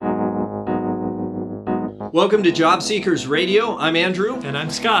Welcome to Job Seekers Radio. I'm Andrew. And I'm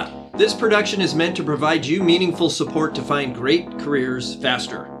Scott. This production is meant to provide you meaningful support to find great careers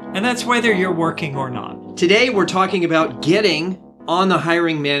faster. And that's whether you're working or not. Today, we're talking about getting on the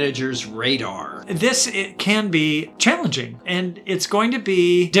hiring manager's radar. It can be challenging, and it's going to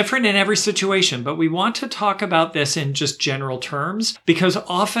be different in every situation, but we want to talk about this in just general terms because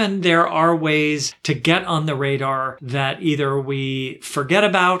often there are ways to get on the radar that either we forget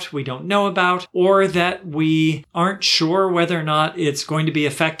about, we don't know about, or that we aren't sure whether or not it's going to be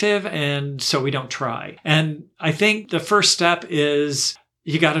effective, and so we don't try. And I think the first step is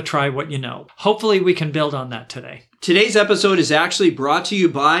you got to try what you know. Hopefully we can build on that today. Today's episode is actually brought to you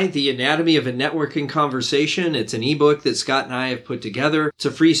by The Anatomy of a Networking Conversation. It's an ebook that Scott and I have put together. It's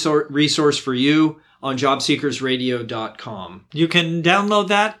a free resource for you on jobseekersradio.com. You can download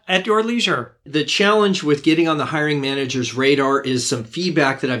that at your leisure. The challenge with getting on the hiring manager's radar is some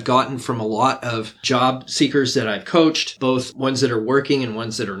feedback that I've gotten from a lot of job seekers that I've coached, both ones that are working and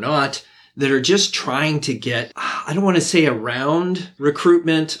ones that are not, that are just trying to get, I don't want to say around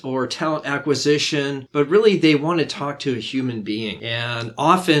recruitment or talent acquisition, but really they want to talk to a human being. And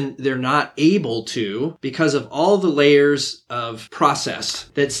often they're not able to because of all the layers of process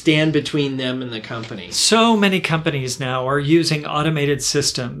that stand between them and the company. So many companies now are using automated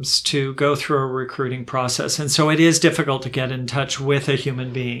systems to go through a recruiting process. And so it is difficult to get in touch with a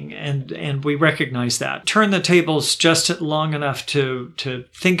human being. And we recognize that. Turn the tables just long enough to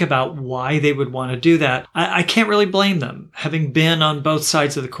think about why they would want to do that. I can't really blame them, having been on both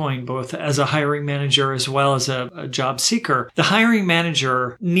sides of the coin, both as a hiring manager as well as a job seeker. The hiring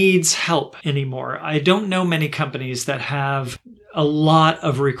manager needs help anymore. I don't know many companies that have a lot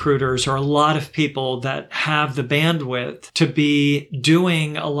of recruiters or a lot of people that have the bandwidth to be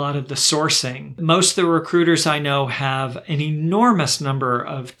doing a lot of the sourcing. Most of the recruiters I know have an enormous number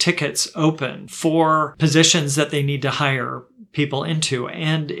of tickets open for positions that they need to hire people into,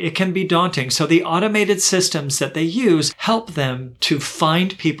 and it can be daunting. So the automated systems that they use help them to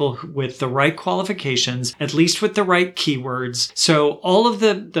find people with the right qualifications, at least with the right keywords. So all of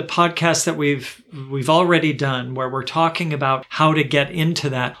the podcasts that we've already done where we're talking about how to get into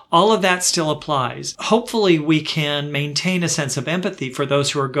that, all of that still applies. Hopefully we can maintain a sense of empathy for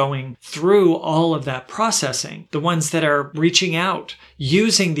those who are going through all of that processing. The ones that are reaching out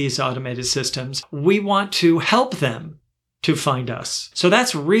using these automated systems, we want to help them to find us. So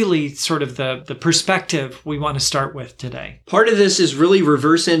that's really sort of the perspective we want to start with today. Part of this is really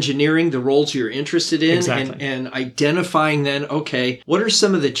reverse engineering the roles you're interested in. Exactly. and identifying then, okay, what are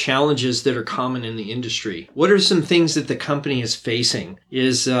some of the challenges that are common in the industry? What are some things that the company is facing?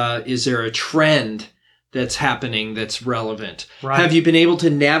 Is there a trend that's happening that's relevant? Right. Have you been able to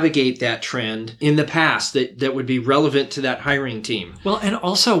navigate that trend in the past that would be relevant to that hiring team? Well, and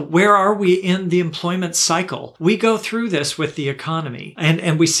also, where are we in the employment cycle? We go through this with the economy,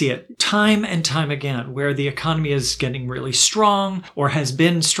 and we see it time and time again, where the economy is getting really strong or has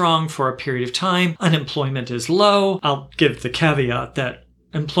been strong for a period of time. Unemployment is low. I'll give the caveat that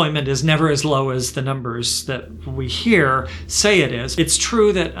employment is never as low as the numbers that we hear say it is. It's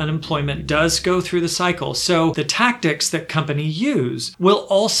true that unemployment does go through the cycle. So the tactics that companies use will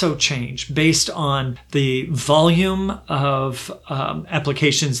also change based on the volume of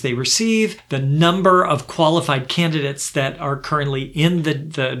applications they receive, the number of qualified candidates that are currently in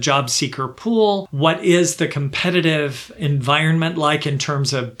the job seeker pool. What is the competitive environment like in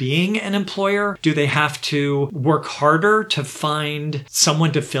terms of being an employer? Do they have to work harder to find someone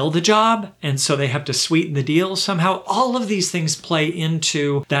to fill the job, and so they have to sweeten the deal somehow? All of these things play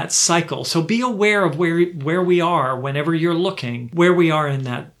into that cycle. So be aware of where we are whenever you're looking, where we are in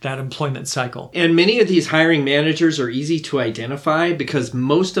that employment cycle. And many of these hiring managers are easy to identify because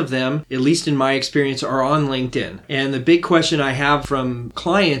most of them, at least in my experience, are on LinkedIn. And the big question I have from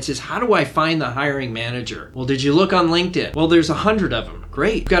clients is, how do I find the hiring manager? Well, did you look on LinkedIn? Well, there's 100 of them.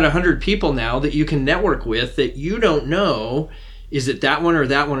 Great. You've got 100 people now that you can network with that you don't know. Is it that one or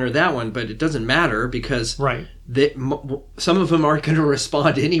that one or that one? But it doesn't matter because right. Some of them aren't going to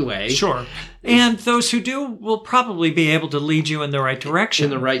respond anyway. Sure. And those who do will probably be able to lead you in the right direction. In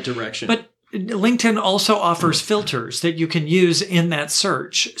the right direction. But LinkedIn also offers filters that you can use in that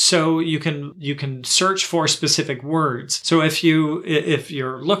search. So you can search for specific words. So if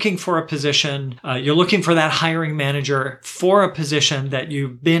you're looking for a position, you're looking for that hiring manager for a position that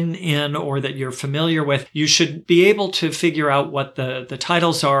you've been in or that you're familiar with, you should be able to figure out what the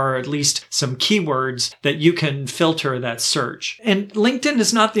titles are, or at least some keywords that you can filter that search. And LinkedIn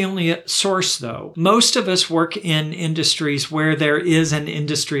is not the only source, though. Most of us work in industries where there is an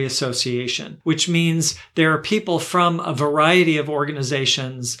industry association. organization, which means there are people from a variety of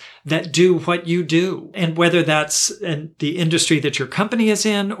organizations that do what you do. And whether that's in the industry that your company is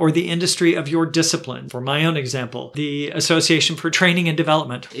in or the industry of your discipline. For my own example, the Association for Training and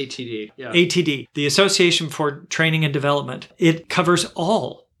Development. ATD. Yeah. ATD, the Association for Training and Development. It covers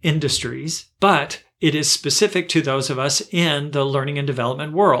all industries, but it is specific to those of us in the learning and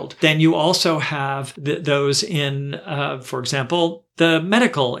development world. Then you also have those in, for example, the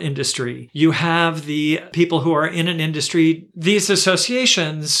medical industry. You have the people who are in an industry. These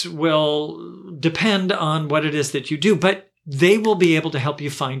associations will depend on what it is that you do, but they will be able to help you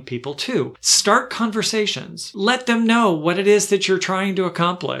find people too. Start conversations. Let them know what it is that you're trying to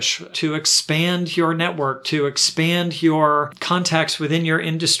accomplish, to expand your network, to expand your contacts within your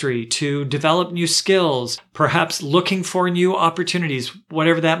industry, to develop new skills, perhaps looking for new opportunities,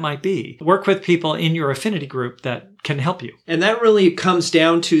 whatever that might be. Work with people in your affinity group that can help you. And that really comes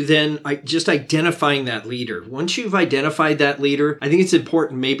down to then just identifying that leader. Once you've identified that leader, I think it's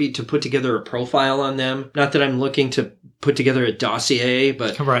important maybe to put together a profile on them. Not that I'm looking to put together a dossier,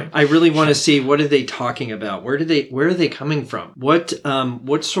 but right. I really want to see, what are they talking about? Where are they coming from?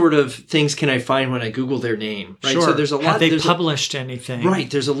 What sort of things can I find when I Google their name? Right. Sure. So there's a lot. Have they published anything?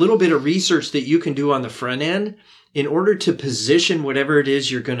 Right. There's a little bit of research that you can do on the front end in order to position whatever it is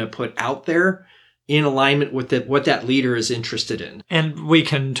you're going to put out there in alignment with what that leader is interested in. And we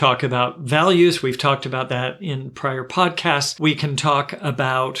can talk about values. We've talked about that in prior podcasts. We can talk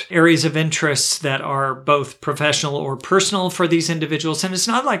about areas of interests that are both professional or personal for these individuals. And it's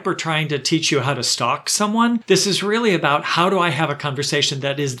not like we're trying to teach you how to stalk someone. This is really about, how do I have a conversation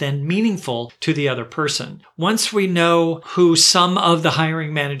that is then meaningful to the other person? Once we know who some of the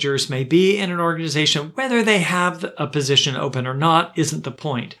hiring managers may be in an organization, whether they have a position open or not isn't the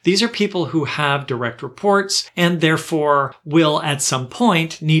point. These are people who have direct reports and therefore will at some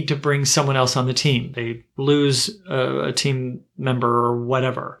point need to bring someone else on the team. They lose a team member or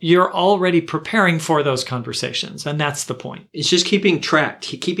whatever. You're already preparing for those conversations, and that's the point. It's just keeping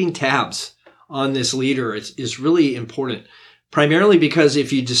tabs on this leader is really important. Primarily because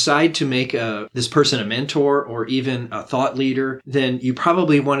if you decide to make this person a mentor or even a thought leader, then you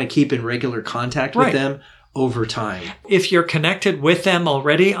probably want to keep in regular contact with them over time. If you're connected with them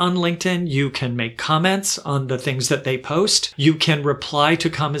already on LinkedIn, you can make comments on the things that they post. You can reply to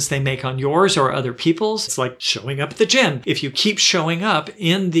comments they make on yours or other people's. It's like showing up at the gym. If you keep showing up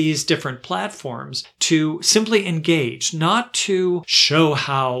in these different platforms to simply engage, not to show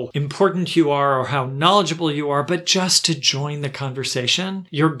how important you are or how knowledgeable you are, but just to join the conversation,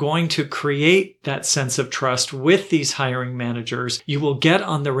 you're going to create that sense of trust with these hiring managers. You will get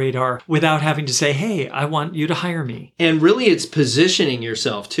on the radar without having to say, hey, I want you to hire me. And really, it's positioning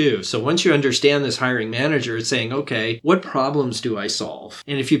yourself too. So once you understand this hiring manager, it's saying, okay, what problems do I solve?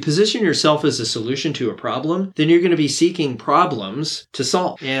 And if you position yourself as a solution to a problem, then you're going to be seeking problems to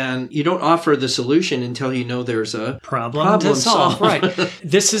solve. And you don't offer the solution until you know there's a problem to solve. solved. Right.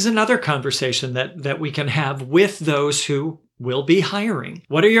 This is another conversation that we can have with those who will be hiring.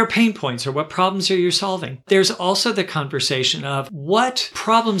 What are your pain points, or what problems are you solving? There's also the conversation of, what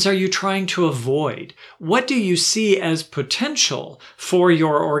problems are you trying to avoid? What do you see as potential for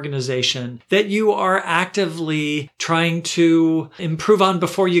your organization that you are actively trying to improve on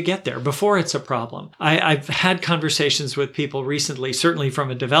before you get there, before it's a problem? I've had conversations with people recently, certainly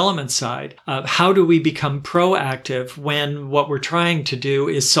from a development side, of how do we become proactive when what we're trying to do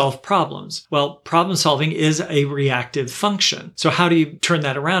is solve problems? Well, problem solving is a reactive function. So how do you turn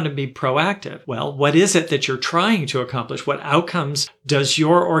that around and be proactive? Well, what is it that you're trying to accomplish? What outcomes does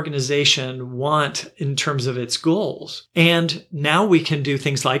your organization want in terms of its goals? And now we can do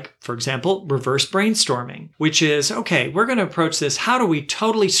things like, for example, reverse brainstorming, which is, okay, we're going to approach this. How do we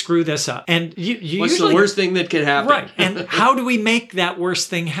totally screw this up? And what's the worst thing that could happen? Right. And how do we make that worst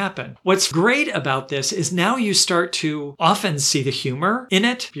thing happen? What's great about this is now you start to often see the humor in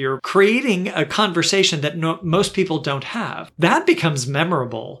it. You're creating a conversation that most people don't have. That becomes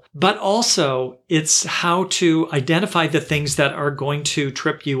memorable, but also it's how to identify the things that are going to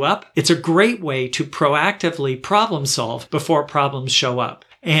trip you up. It's a great way to proactively problem solve before problems show up.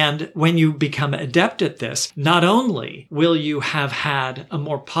 And when you become adept at this, not only will you have had a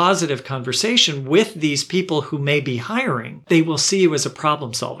more positive conversation with these people who may be hiring, they will see you as a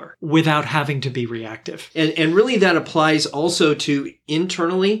problem solver without having to be reactive. And really that applies also to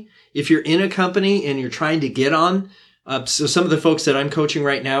internally. If you're in a company and you're trying to get on So some of the folks that I'm coaching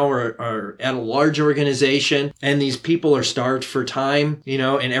right now are at a large organization, and these people are starved for time,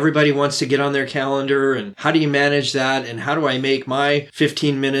 and everybody wants to get on their calendar. And how do you manage that? And how do I make my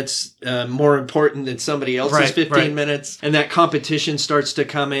 15 minutes more important than somebody else's 15 minutes? And that competition starts to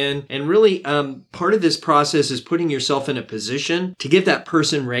come in. And really, part of this process is putting yourself in a position to give that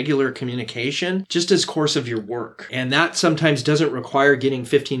person regular communication just as course of your work. And that sometimes doesn't require getting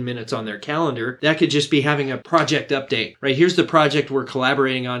 15 minutes on their calendar. That could just be having a project update, right? Here's the project we're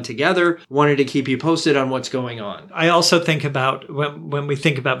collaborating on together. Wanted to keep you posted on what's going on. I also think about when we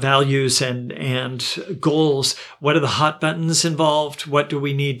think about values and goals, what are the hot buttons involved? What do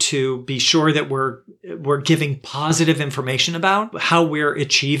we need to be sure that we're giving positive information about, how we're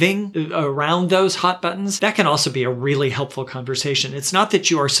achieving around those hot buttons? That can also be a really helpful conversation. It's not that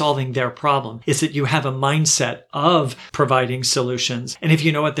you are solving their problem. It's that you have a mindset of providing solutions. And if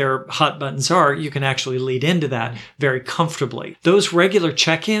you know what their hot buttons are, you can actually lead into that very comfortably. Those regular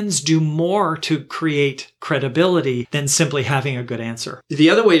check-ins do more to create credibility than simply having a good answer. The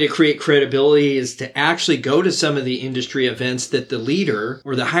other way to create credibility is to actually go to some of the industry events that the leader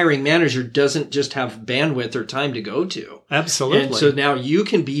or the hiring manager doesn't just have bandwidth or time to go to. Absolutely. And so now you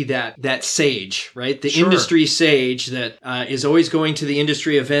can be that sage, right? The industry sage that is always going to the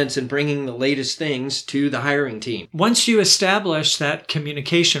industry events and bringing the latest things to the hiring team. Once you establish that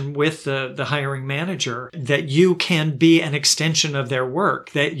communication with the hiring manager, that you can be an extension of their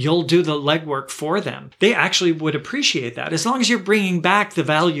work, that you'll do the legwork for them, they actually would appreciate that, as long as you're bringing back the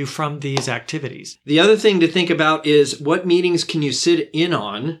value from these activities. The other thing to think about is what meetings can you sit in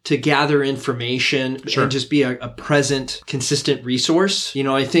on to gather information and just be a present, consistent resource.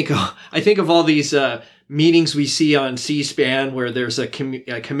 I think of all these meetings we see on C-SPAN where there's a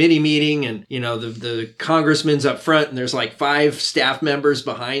committee meeting and, the congressman's up front and there's like 5 staff members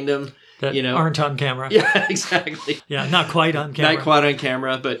behind him. That aren't on camera. Yeah, exactly. Yeah, not quite on camera. Not quite on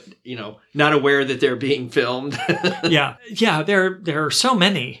camera, but, not aware that they're being filmed. Yeah, there are so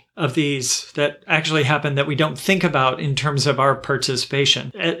many of these that actually happen that we don't think about in terms of our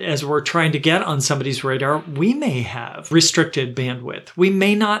participation. As we're trying to get on somebody's radar, we may have restricted bandwidth. We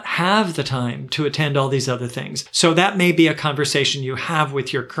may not have the time to attend all these other things. So that may be a conversation you have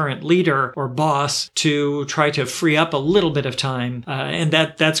with your current leader or boss to try to free up a little bit of time. And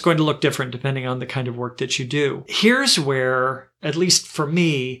that's going to look different depending on the kind of work that you do. Here's where, at least for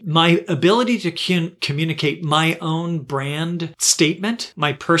me, my ability to communicate my own brand statement,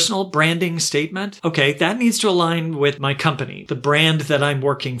 my personal branding statement, okay, that needs to align with my company, the brand that I'm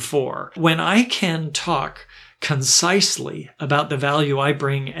working for. When I can talk concisely about the value I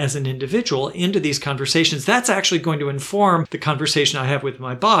bring as an individual into these conversations, that's actually going to inform the conversation I have with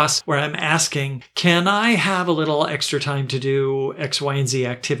my boss, where I'm asking, can I have a little extra time to do X, Y, and Z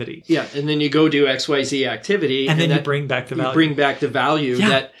activity? Yeah, and then you go do X, Y, Z activity. And then you bring back the value. You bring back the value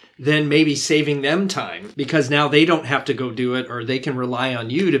that then maybe saving them time, because now they don't have to go do it, or they can rely on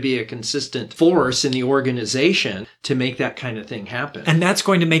you to be a consistent force in the organization to make that kind of thing happen. And that's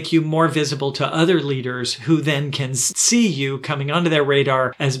going to make you more visible to other leaders who then can see you coming onto their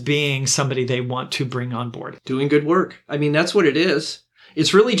radar as being somebody they want to bring on board. Doing good work. I mean, that's what it is.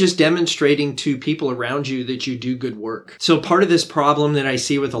 It's really just demonstrating to people around you that you do good work. So part of this problem that I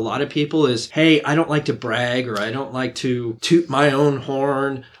see with a lot of people is, hey, I don't like to brag, or I don't like to toot my own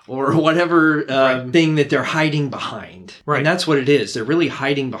horn, or whatever thing that they're hiding behind. Right. And that's what it is. They're really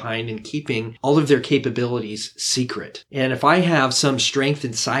hiding behind and keeping all of their capabilities secret. And if I have some strength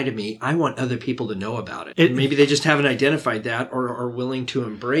inside of me, I want other people to know about it. And maybe they just haven't identified that or are willing to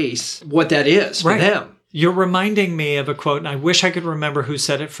embrace what that is for them. You're reminding me of a quote, and I wish I could remember who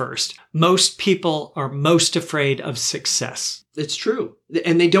said it first. Most people are most afraid of success. It's true.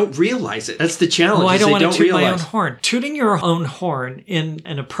 And they don't realize it. That's the challenge. Oh, I don't want to toot my own horn. Tooting your own horn in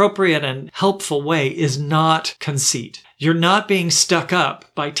an appropriate and helpful way is not conceit. You're not being stuck up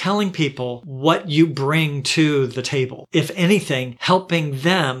by telling people what you bring to the table. If anything, helping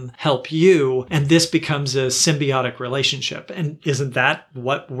them help you, and this becomes a symbiotic relationship. And isn't that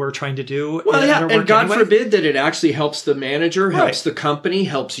what we're trying to do? Well, yeah, and God forbid that it actually helps the manager, helps the company,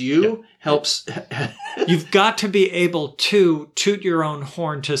 helps you, helps... You've got to be able to toot your own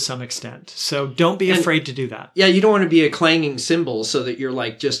horn to some extent. So don't be afraid to do that. Yeah, you don't want to be a clanging cymbal so that you're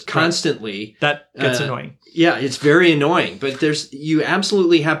like just constantly... That gets annoying. Yeah, it's very annoying, but you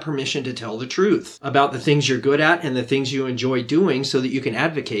absolutely have permission to tell the truth about the things you're good at and the things you enjoy doing so that you can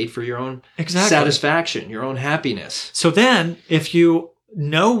advocate for your own satisfaction, your own happiness. So then, if you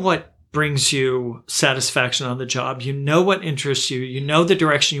know what brings you satisfaction on the job. You know what interests you. You know the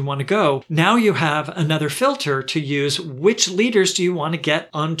direction you want to go. Now you have another filter to use. Which leaders do you want to get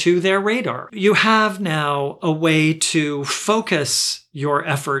onto their radar? You have now a way to focus your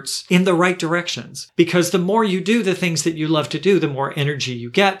efforts in the right directions. Because the more you do the things that you love to do, the more energy you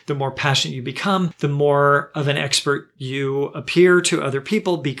get, the more passionate you become, the more of an expert you appear to other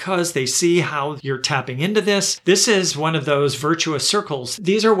people because they see how you're tapping into this. This is one of those virtuous circles.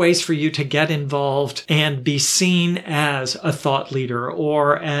 These are ways for you to get involved and be seen as a thought leader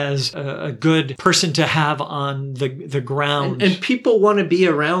or as a good person to have on the ground. And people want to be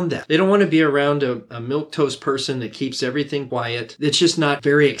around that. They don't want to be around a milquetoast person that keeps everything quiet. It's just not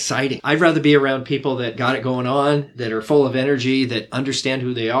very exciting. I'd rather be around people that got it going on, that are full of energy, that understand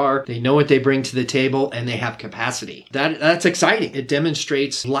who they are, they know what they bring to the table, and they have capacity. That's exciting. It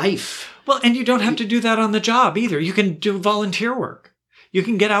demonstrates life. Well, and you don't have to do that on the job either. You can do volunteer work. You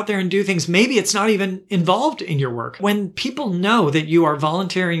can get out there and do things. Maybe it's not even involved in your work. When people know that you are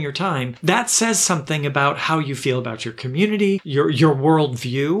volunteering your time, that says something about how you feel about your community, your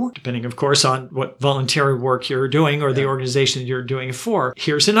worldview, depending, of course, on what voluntary work you're doing or the organization you're doing it for.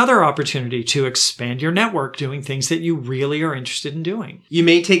 Here's another opportunity to expand your network doing things that you really are interested in doing. You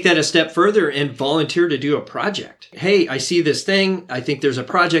may take that a step further and volunteer to do a project. Hey, I see this thing. I think there's a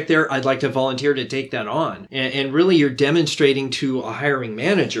project there. I'd like to volunteer to take that on. And really, you're demonstrating to a hiring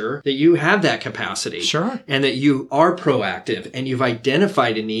manager that you have that capacity. Sure. And that you are proactive and you've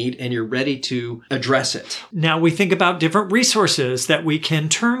identified a need and you're ready to address it. Now we think about different resources that we can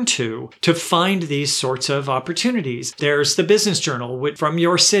turn to find these sorts of opportunities. There's the Business Journal from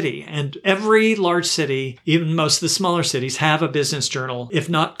your city, and every large city, even most of the smaller cities, have a business journal, if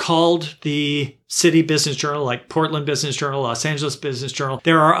not called the City Business Journal, like Portland Business Journal, Los Angeles Business Journal.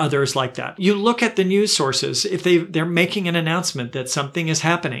 There are others like that. You look at the news sources. If they're making an announcement that something is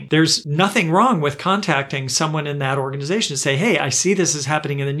happening, there's nothing wrong with contacting someone in that organization to say, hey, I see this is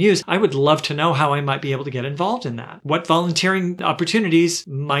happening in the news. I would love to know how I might be able to get involved in that. What volunteering opportunities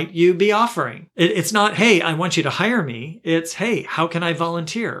might you be offering? It's not, hey, I want you to hire me. It's, hey, how can I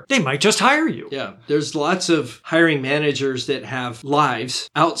volunteer? They might just hire you. Yeah. There's lots of hiring managers that have lives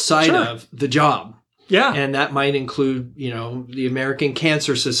outside of the job. Yeah. And that might include, the American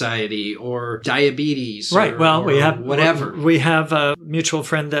Cancer Society or diabetes. Right. Or we have whatever. We have a mutual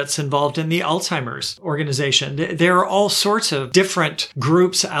friend that's involved in the Alzheimer's organization. There are all sorts of different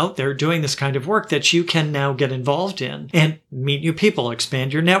groups out there doing this kind of work that you can now get involved in and meet new people,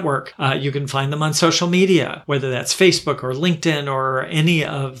 expand your network. You can find them on social media, whether that's Facebook or LinkedIn or any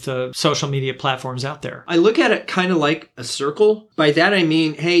of the social media platforms out there. I look at it kind of like a circle. By that, I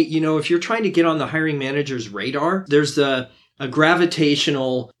mean, hey, if you're trying to get on the hiring manager's radar, there's a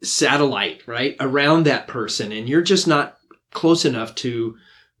gravitational satellite, right, around that person. And you're just not close enough to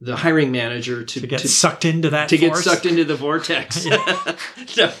the hiring manager to get sucked into that get sucked into the vortex.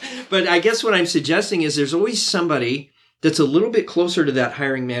 So, but I guess what I'm suggesting is there's always somebody that's a little bit closer to that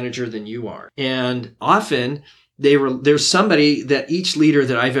hiring manager than you are. And often there's somebody that each leader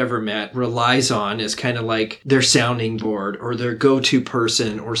that I've ever met relies on as kind of like their sounding board or their go-to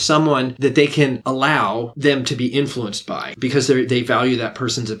person or someone that they can allow them to be influenced by because they value that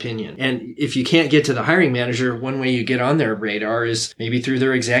person's opinion. And if you can't get to the hiring manager, one way you get on their radar is maybe through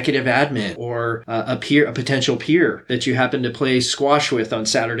their executive admin or a potential peer that you happen to play squash with on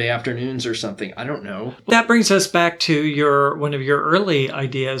Saturday afternoons or something. I don't know. That brings us back to one of your early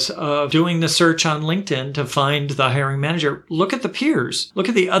ideas of doing the search on LinkedIn to find the hiring manager. Look at the peers. Look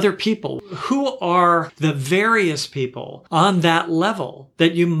at the other people. Who are the various people on that level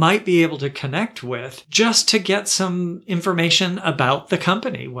that you might be able to connect with just to get some information about the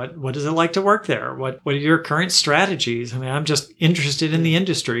company? What is it like to work there? What are your current strategies? I mean, I'm just interested in the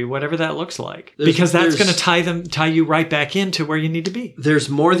industry, whatever that looks like, because that's going to tie you right back into where you need to be. There's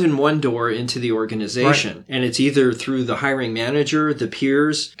more than one door into the organization, right. And it's either through the hiring manager, the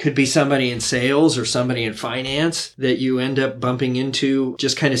peers, could be somebody in sales or somebody in finance that you end up bumping into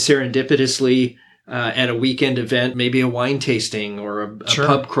just kind of serendipitously at a weekend event, maybe a wine tasting or a Sure.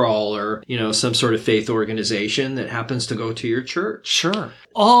 pub crawl or, some sort of faith organization that happens to go to your church. Sure.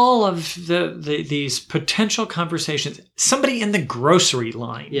 All of these potential conversations, somebody in the grocery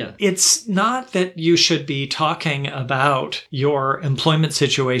line. Yeah. It's not that you should be talking about your employment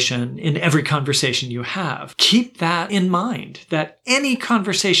situation in every conversation you have. Keep that in mind, that any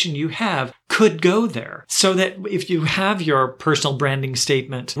conversation you have could go there. So that if you have your personal branding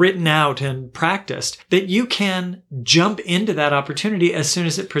statement written out and practiced, practiced, that you can jump into that opportunity as soon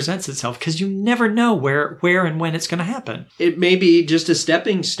as it presents itself, because you never know where and when it's going to happen. It may be just a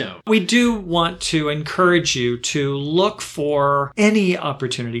stepping stone. We do want to encourage you to look for any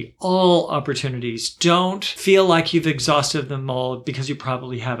opportunity, all opportunities. Don't feel like you've exhausted them all, because you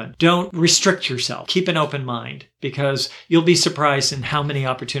probably haven't. Don't restrict yourself. Keep an open mind, because you'll be surprised in how many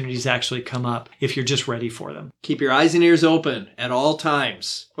opportunities actually come up if you're just ready for them. Keep your eyes and ears open at all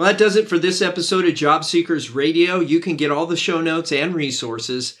times. Well, that does it for this episode of Job Seekers Radio. You can get all the show notes and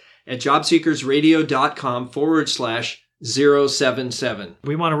resources at jobseekersradio.com/077.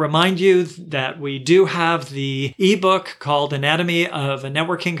 We want to remind you that we do have the ebook called Anatomy of a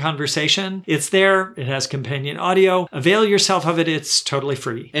Networking Conversation. It's there. It has companion audio. Avail yourself of it. It's totally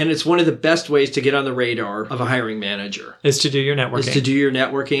free. And it's one of the best ways to get on the radar of a hiring manager. Is to do your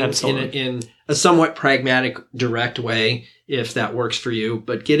networking. Absolutely. in a somewhat pragmatic, direct way, if that works for you.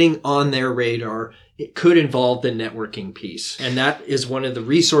 But getting on their radar, it could involve the networking piece. And that is one of the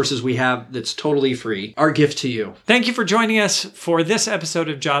resources we have that's totally free. Our gift to you. Thank you for joining us for this episode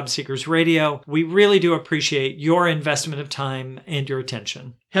of Job Seekers Radio. We really do appreciate your investment of time and your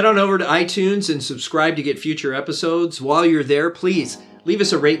attention. Head on over to iTunes and subscribe to get future episodes. While you're there, please leave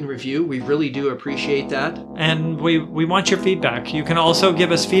us a rate and review. We really do appreciate that. And we want your feedback. You can also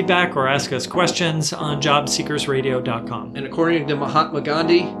give us feedback or ask us questions on jobseekersradio.com. And according to Mahatma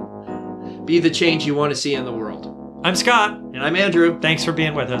Gandhi, be the change you want to see in the world. I'm Scott. And I'm Andrew. Thanks for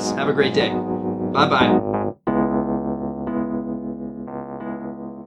being with us. Have a great day. Bye-bye.